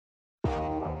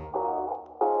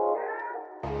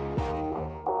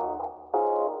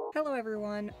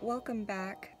everyone, welcome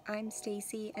back. I'm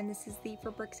Stacy and this is the For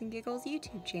Bricks and Giggles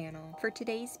YouTube channel. For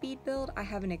today's speed build, I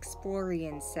have an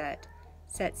Exploriens set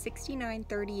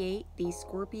 6938, the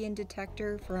Scorpion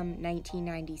Detector from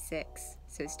 1996.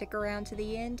 So stick around to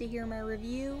the end to hear my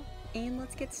review, and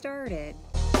let's get started.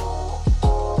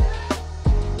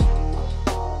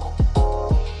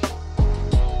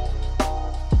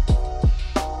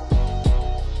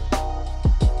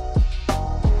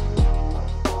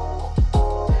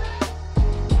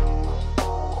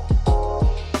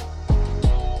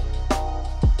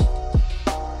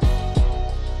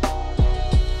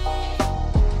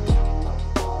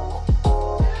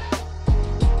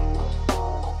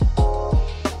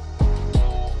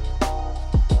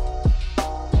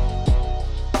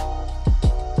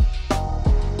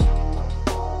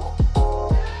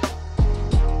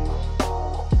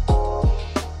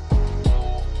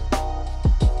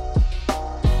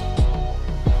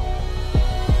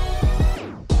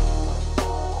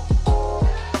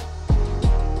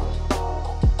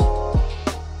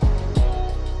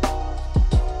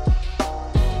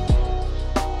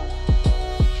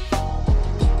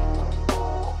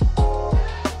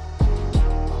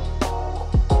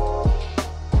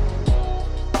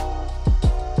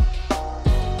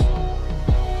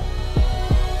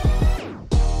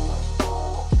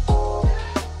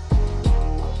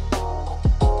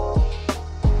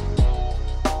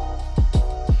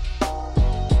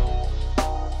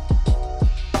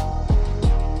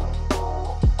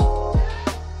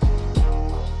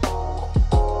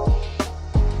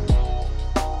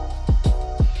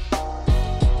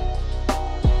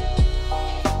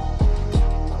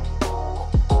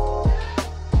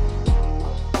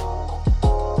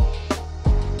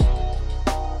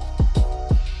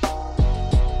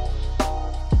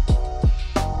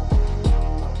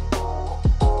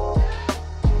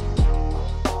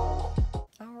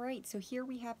 So here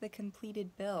we have the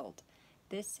completed build.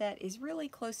 This set is really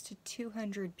close to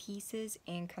 200 pieces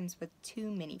and comes with 2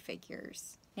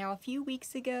 minifigures. Now a few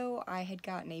weeks ago I had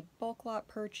gotten a bulk lot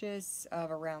purchase of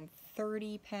around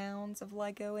 30 pounds of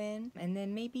Lego in, and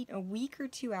then maybe a week or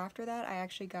two after that I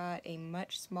actually got a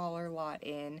much smaller lot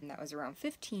in, and that was around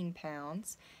 15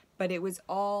 pounds. But it was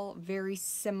all very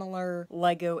similar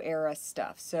Lego era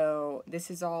stuff. So this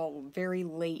is all very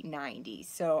late 90s.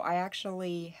 So I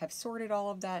actually have sorted all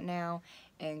of that now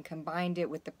and combined it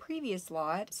with the previous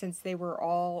lot, since they were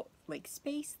all like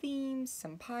space themes,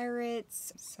 some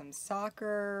pirates, some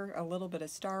soccer, a little bit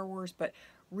of Star Wars, but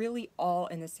really all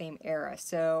in the same era.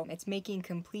 So it's making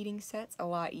completing sets a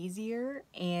lot easier,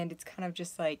 and it's kind of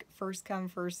just like first come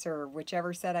first serve.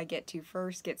 Whichever set I get to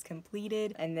first gets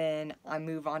completed, and then I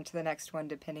move on to the next one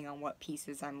depending on what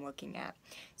pieces I'm looking at.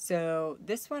 So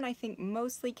this one I think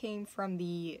mostly came from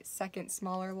the second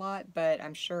smaller lot, but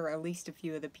I'm sure at least a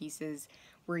few of the pieces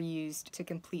were used to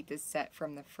complete this set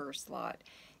from the first lot.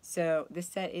 So this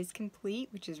set is complete,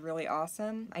 which is really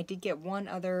awesome. I did get one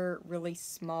other really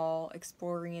small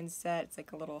Exploriens set. It's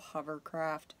like a little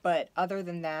hovercraft. But other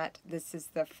than that, this is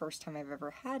the first time I've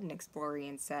ever had an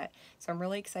Exploriens set. So I'm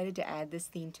really excited to add this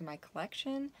theme to my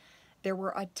collection. There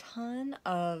were a ton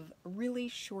of really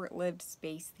short-lived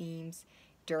space themes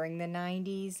during the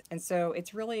 90s, and so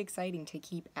it's really exciting to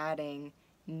keep adding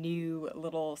new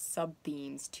little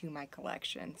sub-themes to my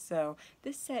collection. So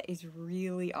this set is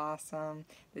really awesome.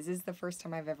 This is the first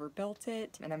time I've ever built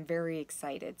it, and I'm very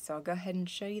excited. So I'll go ahead and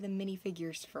show you the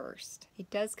minifigures first.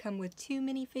 It does come with 2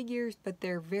 minifigures, but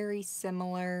they're very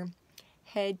similar.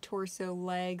 Head, torso,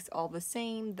 legs, all the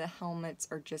same. The helmets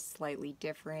are just slightly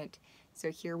different. So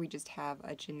here we just have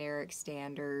a generic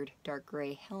standard dark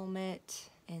gray helmet.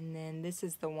 And then this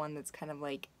is the one that's kind of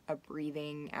like a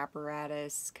breathing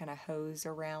apparatus, kind of hose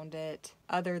around it.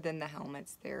 Other than the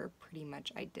helmets, they're pretty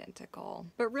much identical.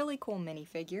 But really cool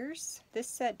minifigures. This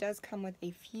set does come with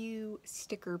a few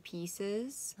sticker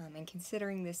pieces, and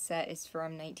considering this set is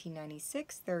from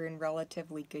 1996, they're in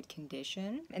relatively good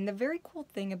condition. And the very cool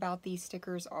thing about these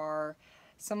stickers are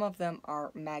some of them are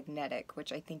magnetic,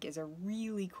 which I think is a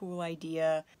really cool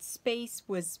idea. Space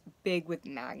was big with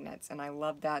magnets, and I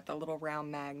love that. The little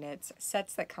round magnets.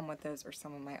 Sets that come with those are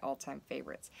some of my all-time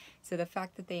favorites. So the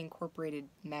fact that they incorporated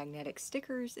magnetic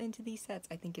stickers into these sets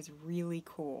I think is really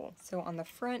cool. So on the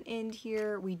front end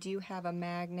here we do have a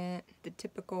magnet, the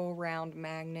typical round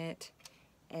magnet,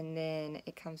 and then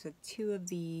it comes with 2 of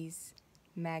these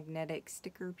magnetic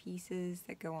sticker pieces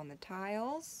that go on the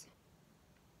tiles.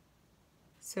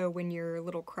 So when your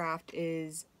little craft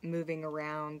is moving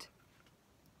around,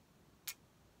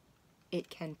 it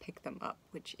can pick them up,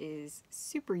 which is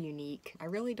super unique. I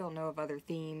really don't know of other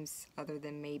themes other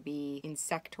than maybe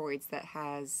Insectoids that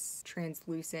has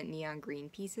translucent neon green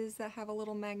pieces that have a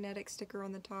little magnetic sticker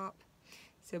on the top.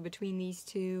 So between these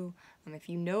two, if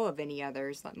you know of any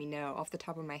others, let me know. Off the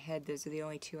top of my head, those are the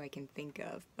only two I can think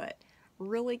of, but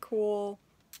really cool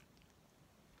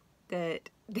that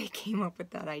they came up with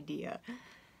that idea.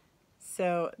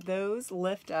 So those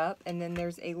lift up, and then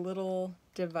there's a little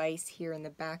device here in the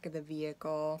back of the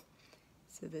vehicle.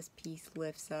 So this piece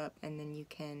lifts up, and then you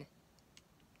can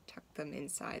tuck them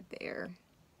inside there,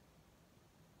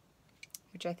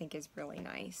 which I think is really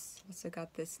nice. Also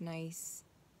got this nice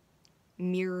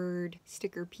mirrored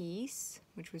sticker piece,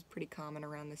 which was pretty common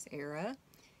around this era.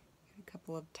 A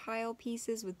couple of tile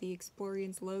pieces with the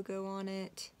Exploriens logo on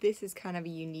it. This is kind of a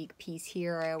unique piece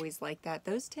here. I always like that.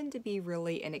 Those tend to be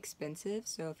really inexpensive,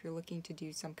 so if you're looking to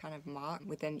do some kind of mock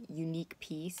with a unique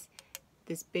piece,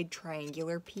 this big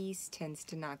triangular piece tends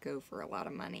to not go for a lot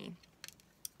of money.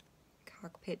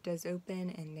 Cockpit does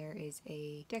open, and there is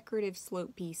a decorative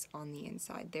slope piece on the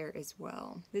inside there as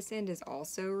well. This end is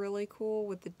also really cool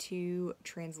with the two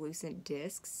translucent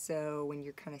discs, so when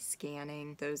you're kind of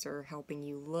scanning, those are helping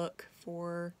you look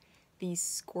for these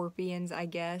scorpions, I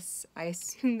guess. I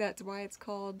assume that's why it's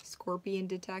called Scorpion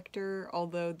Detector,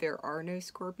 although there are no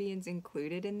scorpions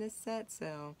included in this set,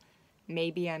 so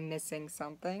maybe I'm missing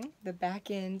something. The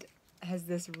back end has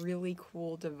this really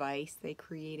cool device they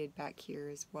created back here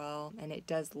as well, and it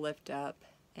does lift up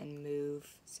and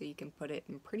move, so you can put it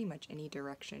in pretty much any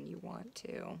direction you want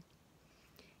to.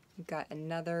 You've got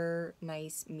another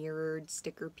nice mirrored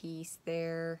sticker piece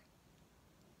there,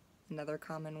 another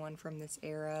common one from this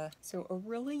era. So a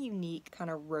really unique kind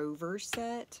of rover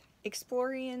set.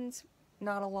 Exploriens,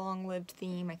 not a long-lived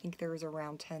theme. I think there was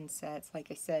around 10 sets. Like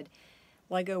I said,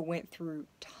 LEGO went through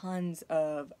tons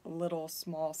of little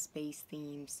small space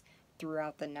themes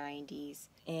throughout the 90s,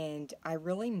 and I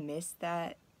really miss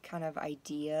that kind of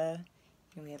idea.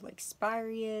 You know, we had like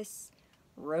Spirius,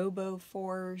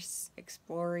 RoboForce,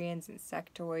 Exploriens,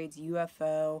 Insectoids,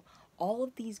 UFO, all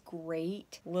of these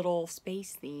great little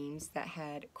space themes that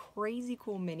had crazy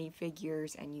cool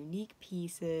minifigures and unique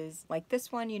pieces. Like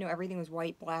this one, you know, everything was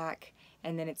white, black,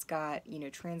 and then it's got, you know,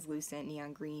 translucent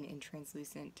neon green and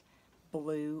translucent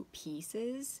blue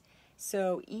pieces.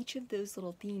 So each of those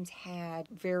little themes had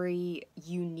very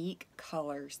unique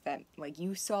colors that, like,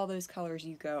 you saw those colors,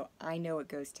 you go, I know it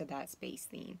goes to that space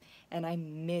theme. And I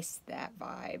miss that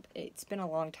vibe. It's been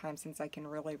a long time since I can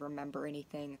really remember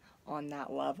anything on that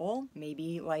level.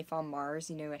 Maybe Life on Mars,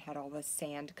 you know, it had all the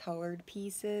sand colored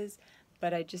pieces,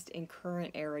 but I just, in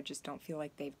current era, just don't feel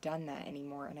like they've done that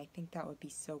anymore, and I think that would be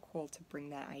so cool to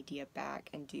bring that idea back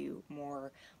and do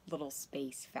more little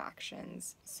space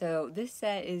factions. So this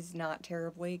set is not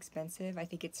terribly expensive. I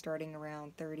think it's starting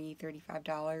around $30,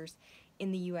 $35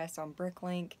 in the US on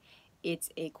BrickLink. It's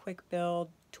a quick build,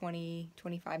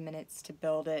 20-25 minutes to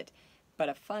build it, but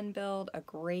a fun build, a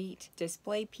great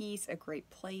display piece, a great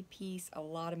play piece, a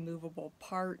lot of movable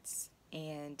parts,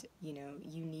 and, you know,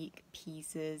 unique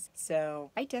pieces.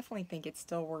 So I definitely think it's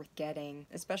still worth getting,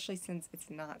 especially since it's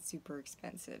not super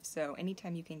expensive. So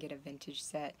anytime you can get a vintage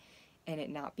set and it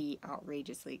not be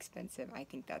outrageously expensive, I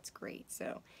think that's great.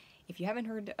 So if you haven't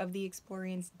heard of the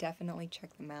Exploriens, definitely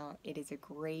check them out. It is a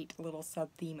great little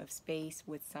sub-theme of space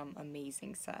with some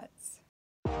amazing sets.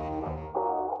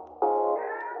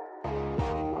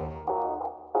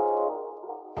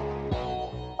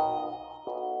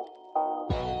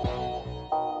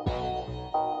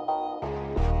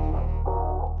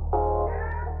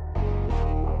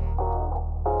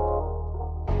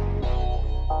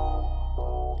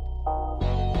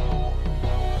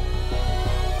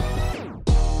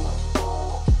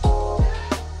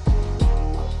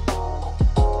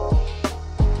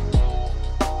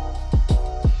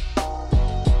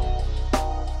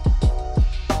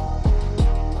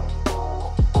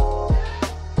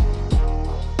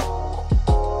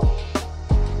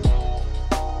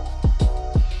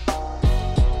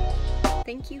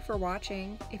 Thank you for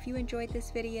watching. If you enjoyed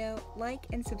this video, like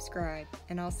and subscribe,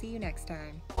 and I'll see you next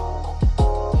time.